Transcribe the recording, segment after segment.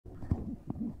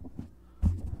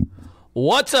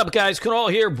What's up, guys?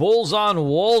 Kunal here, Bulls on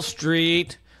Wall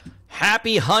Street.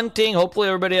 Happy hunting. Hopefully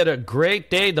everybody had a great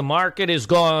day. The market is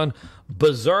gone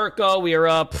berserko. We are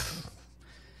up,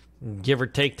 give or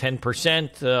take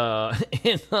 10%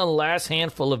 in the last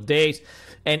handful of days,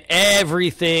 and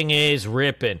everything is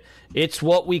ripping. It's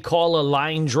what we call a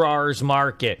line drawers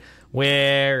market,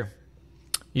 where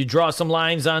you draw some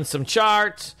lines on some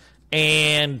charts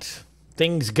and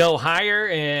things go higher,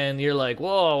 and you're like,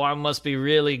 whoa, I must be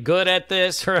really good at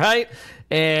this, right?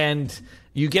 And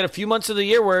you get a few months of the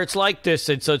year where it's like this,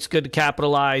 and so it's good to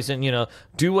capitalize and,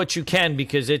 do what you can,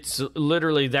 because it's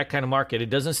literally that kind of market.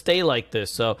 It doesn't stay like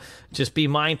this, so just be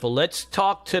mindful. Let's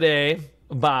talk today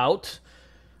about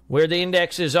where the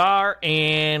indexes are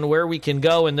and where we can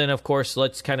go, and then, of course,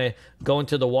 let's kind of go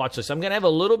into the watch list. I'm going to have a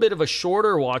little bit of a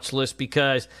shorter watch list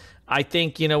because I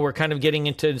think, we're kind of getting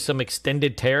into some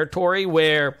extended territory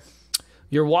where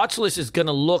your watch list is going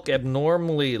to look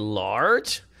abnormally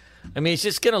large. I mean, it's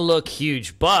just going to look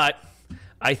huge. But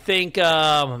I think,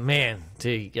 I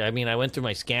went through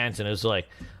my scans and it was like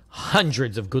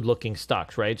hundreds of good-looking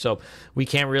stocks, right? So we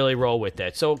can't really roll with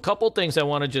that. So a couple things I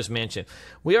want to just mention.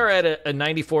 We are at a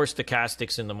 94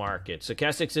 stochastics in the market.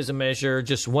 Stochastics is a measure,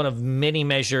 just one of many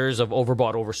measures of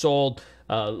overbought, oversold,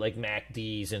 like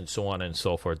MACDs and so on and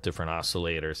so forth, different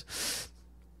oscillators.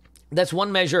 That's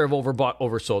one measure of overbought,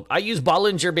 oversold. I use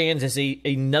Bollinger Bands as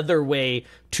another way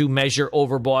to measure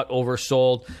overbought,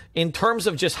 oversold in terms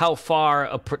of just how far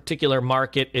a particular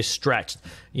market is stretched,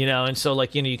 and so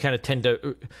you kind of tend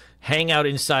to hang out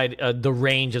inside the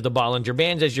range of the Bollinger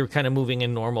Bands as you're kind of moving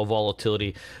in normal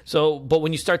volatility. So, but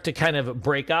when you start to kind of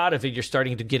break out of it, you're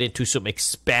starting to get into some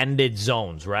expanded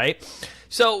zones, right?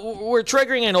 So we're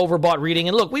triggering an overbought reading.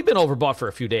 And look, we've been overbought for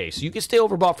a few days. You can stay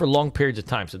overbought for long periods of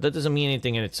time. So that doesn't mean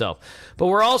anything in itself. But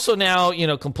we're also now,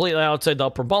 completely outside the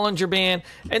upper Bollinger Band.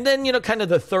 And then, kind of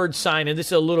the third sign, and this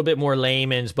is a little bit more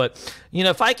layman's, but,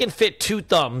 if I can fit two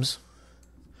thumbs,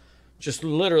 just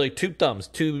literally two thumbs,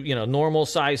 two, normal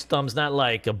sized thumbs, not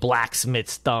like a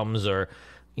blacksmith's thumbs or,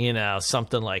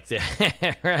 something like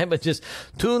that, right? But just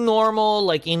two normal,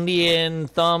 like Indian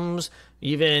thumbs,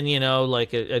 even,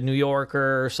 like a New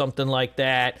Yorker or something like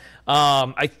that.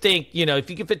 I think, if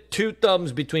you can fit two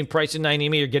thumbs between price and 90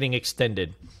 EMA, you're getting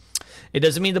extended. It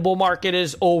doesn't mean the bull market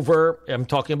is over. I'm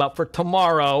talking about for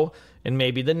tomorrow and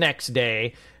maybe the next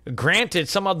day. Granted,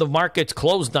 some of the markets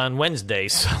closed on Wednesday,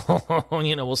 so,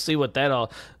 we'll see what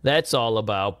that's all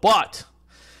about. But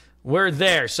we're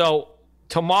there. So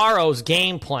tomorrow's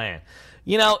game plan.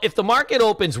 If the market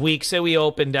opens weak, say we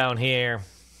open down here,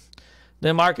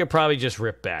 the market probably just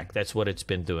ripped back. That's what it's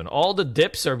been doing. All the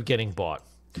dips are getting bought.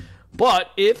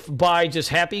 But if by just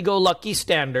happy-go-lucky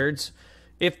standards,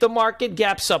 if the market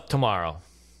gaps up tomorrow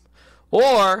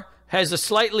or has a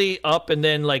slightly up and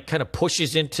then kind of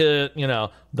pushes into,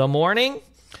 the morning,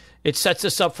 it sets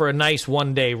us up for a nice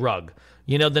one-day rug.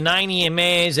 The 90 EMA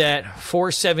is at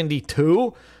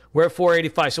 472. We're at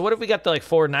 485. So what if we got to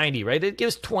 490, right? It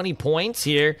gives 20 points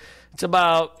here. It's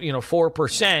about,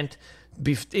 4%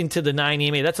 into the 9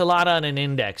 EMA. That's a lot on an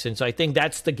index. And so I think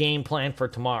that's the game plan for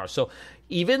tomorrow. So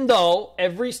even though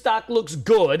every stock looks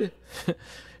good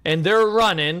and they're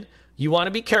running, you want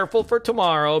to be careful for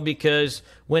tomorrow, because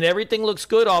when everything looks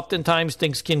good, oftentimes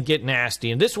things can get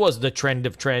nasty. And this was the trend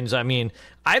of trends. I mean,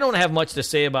 I don't have much to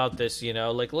say about this,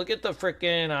 look at the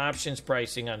freaking options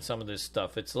pricing on some of this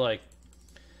stuff. It's like,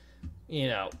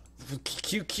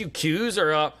 QQQs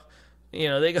are up,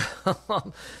 they go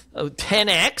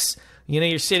 10x.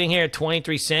 You're sitting here at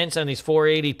 23 cents on these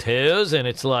 482s, and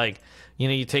it's like,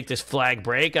 you take this flag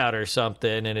breakout or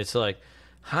something, and it's like,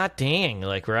 hot dang,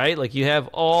 right? You have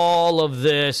all of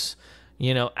this,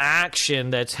 action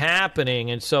that's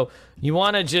happening. And so you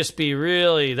want to just be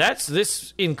really,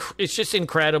 it's just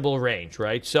incredible range,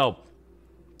 right? So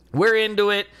we're into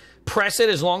it. Press it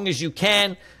as long as you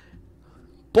can.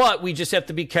 But we just have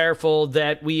to be careful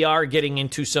that we are getting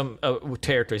into some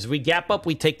territories. If we gap up,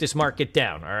 we take this market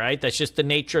down, all right? That's just the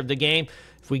nature of the game.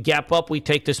 If we gap up, we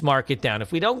take this market down.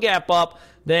 If we don't gap up,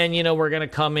 then, we're going to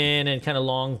come in and kind of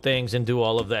long things and do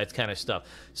all of that kind of stuff.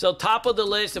 So top of the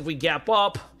list, if we gap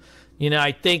up,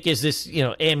 I think is this,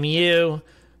 MU.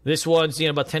 This one's,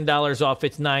 about $10 off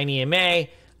its 9 EMA.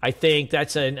 I think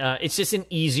that's it's just an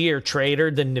easier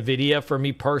trader than NVIDIA for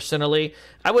me personally.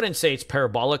 I wouldn't say it's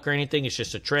parabolic or anything. It's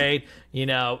just a trade.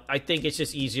 I think it's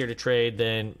just easier to trade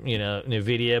than,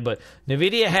 NVIDIA. But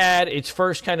NVIDIA had its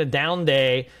first kind of down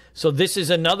day. So this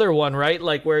is another one, right?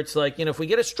 Where it's if we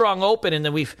get a strong open and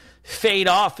then we fade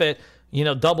off at,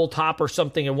 double top or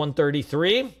something at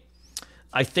 133,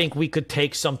 I think we could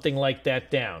take something like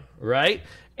that down, right?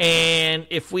 And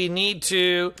if we need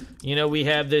to, you know, we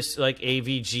have this like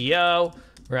AVGO,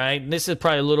 right? And this is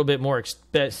probably a little bit more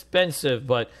expensive,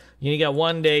 but you got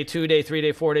 1 day, 2 day, 3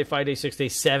 day, 4 day, 5 day, 6 day,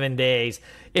 7 days.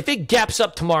 If it gaps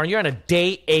up tomorrow and you're on a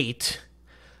day 8,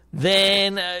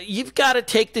 then you've got to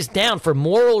take this down for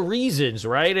moral reasons,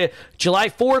 right? July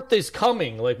 4th is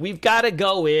coming. Like, we've got to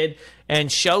go in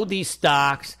and show these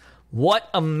stocks what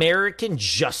American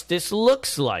justice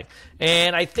looks like.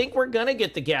 And I think we're going to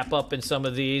get the gap up in some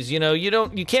of these. You know,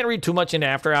 you can't read too much into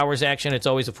after hours action. It's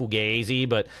always a fugazi,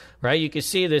 but right, you can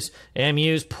see this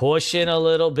MU's pushing a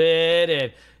little bit,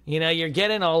 and you know, you're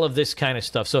getting all of this kind of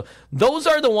stuff. So those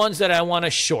are the ones that I want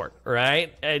to short,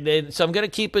 right? And so I'm going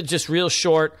to keep it just real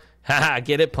short. Haha,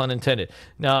 get it, pun intended.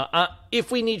 Now, if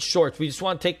we need shorts, we just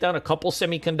want to take down a couple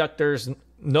semiconductors.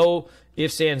 No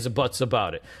ifs, ands, and buts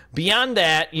about it. Beyond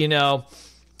that, you know,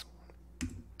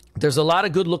 there's a lot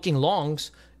of good-looking longs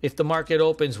if the market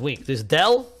opens weak. This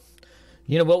Dell,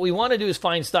 you know, what we want to do is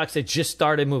find stocks that just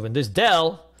started moving. This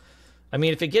Dell, I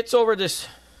mean, if it gets over this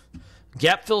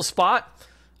gap fill spot,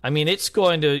 I mean, it's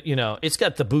going to, you know, it's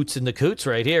got the boots and the coots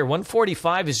right here.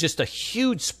 145 is just a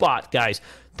huge spot, guys.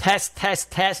 Test,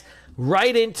 test, test,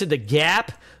 right into the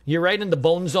gap. You're right in the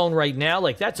bone zone right now.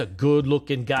 Like, that's a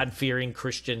good-looking, God-fearing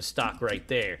Christian stock right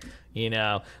there, you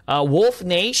know. Wolf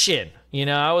Nation, you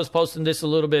know, I was posting this a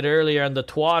little bit earlier on the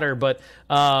Twatter, but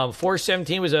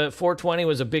 420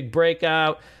 was a big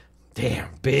breakout. Damn,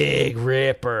 big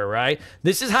ripper, right?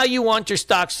 This is how you want your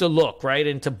stocks to look, right,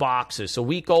 into boxes. So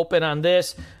week open on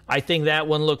this, I think that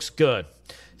one looks good.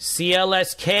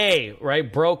 CLSK,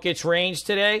 right, broke its range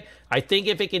today. I think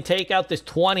if it can take out this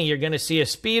 20, you're going to see a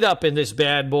speed up in this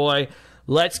bad boy.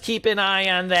 Let's keep an eye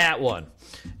on that one.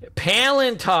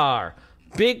 Palantir,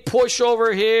 big push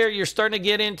over here. You're starting to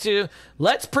get into,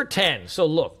 let's pretend. So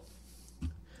look,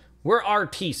 we're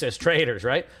artists as traders,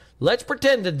 right? Let's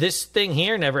pretend that this thing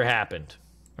here never happened,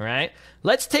 all right?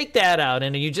 Let's take that out,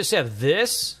 and you just have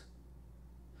this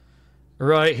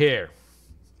right here.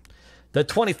 The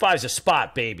 25 is a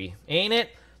spot, baby, ain't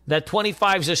it? That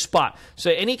 25 is a spot.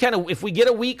 So any kind of, if we get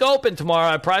a week open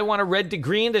tomorrow, I probably want a red to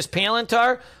green, this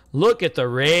Palantir. Look at the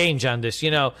range on this.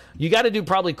 You know, you got to do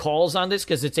probably calls on this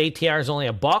because its ATR is only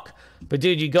 $1. But,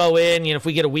 dude, you go in, you know, if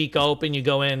we get a week open, you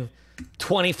go in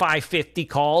 25, 50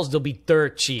 calls, they'll be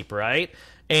dirt cheap, right?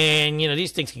 And, you know,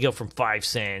 these things can go from 5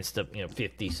 cents to, you know,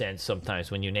 50 cents sometimes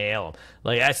when you nail them.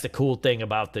 Like, that's the cool thing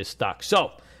about this stock.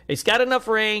 So, it's got enough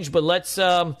range, but let's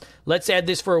add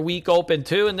this for a week open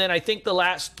too. And then I think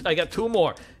I got 2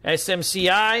 more.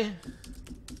 SMCI,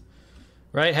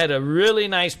 right, had a really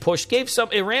nice push.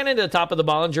 It ran into the top of the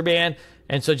Bollinger Band,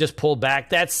 and so just pulled back.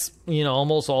 That's, you know,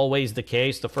 almost always the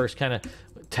case. The first kind of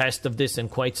test of this in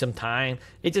quite some time.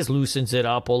 It just loosens it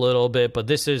up a little bit, but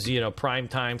this is, you know, prime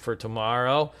time for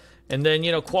tomorrow. And then,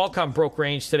 you know, Qualcomm broke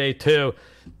range today too.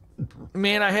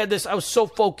 Man, I was so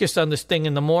focused on this thing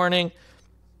in the morning.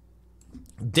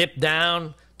 Dipped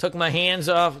down, took my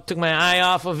eye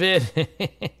off of it.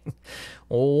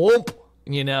 Whoop.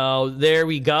 You know, there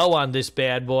we go on this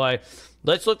bad boy.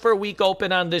 Let's look for a week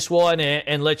open on this one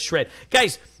and let's shred.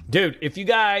 Guys, dude, if you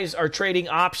guys are trading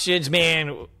options,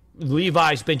 man,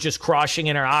 Levi's been just crushing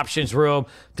in our options room.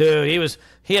 Dude,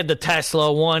 he had the Tesla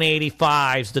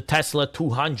 185s, the Tesla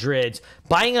 200s,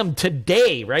 buying them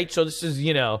today, right? So this is,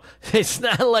 you know, it's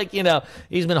not like, you know,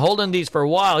 he's been holding these for a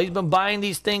while. He's been buying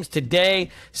these things today.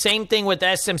 Same thing with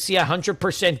SMC,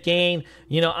 100% gain,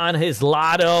 you know, on his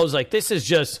lottos. Like, this is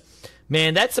just,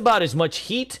 man, that's about as much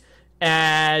heat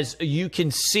as you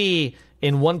can see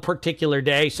in one particular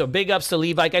day. So big ups to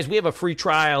Levi. Guys, we have a free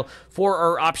trial for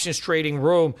our options trading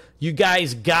room. You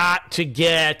guys got to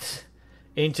get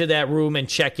into that room and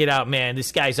check it out, man.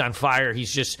 This guy's on fire.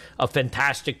 He's just a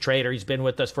fantastic trader. He's been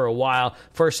with us for a while,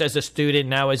 first as a student,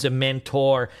 now as a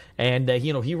mentor. And,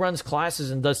 you know, he runs classes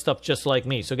and does stuff just like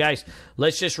me. So, guys,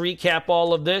 let's just recap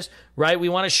all of this, right? We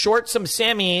want to short some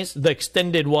semis, the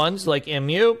extended ones like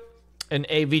MU and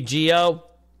AVGO.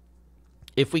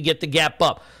 If we get the gap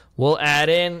up, we'll add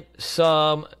in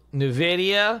some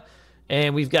NVIDIA,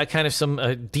 and we've got kind of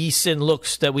some decent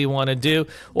looks that we want to do.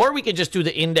 Or we could just do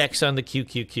the index on the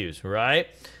QQQs, right?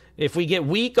 If we get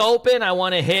week open, I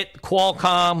want to hit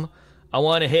Qualcomm. I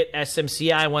want to hit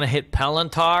SMCI. I want to hit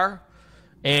Palantir,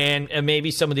 and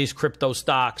maybe some of these crypto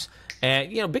stocks.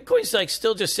 And, you know, Bitcoin's like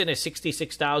still just sitting at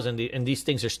 66,000, and these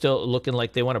things are still looking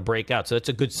like they want to break out. So that's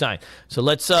a good sign. So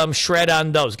let's shred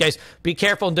on those. Guys, be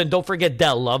careful. And then don't forget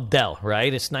Dell. Love Dell,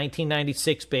 right? It's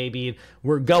 1996, baby.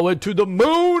 We're going to the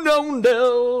moon on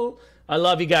Dell. I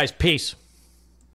love you guys. Peace.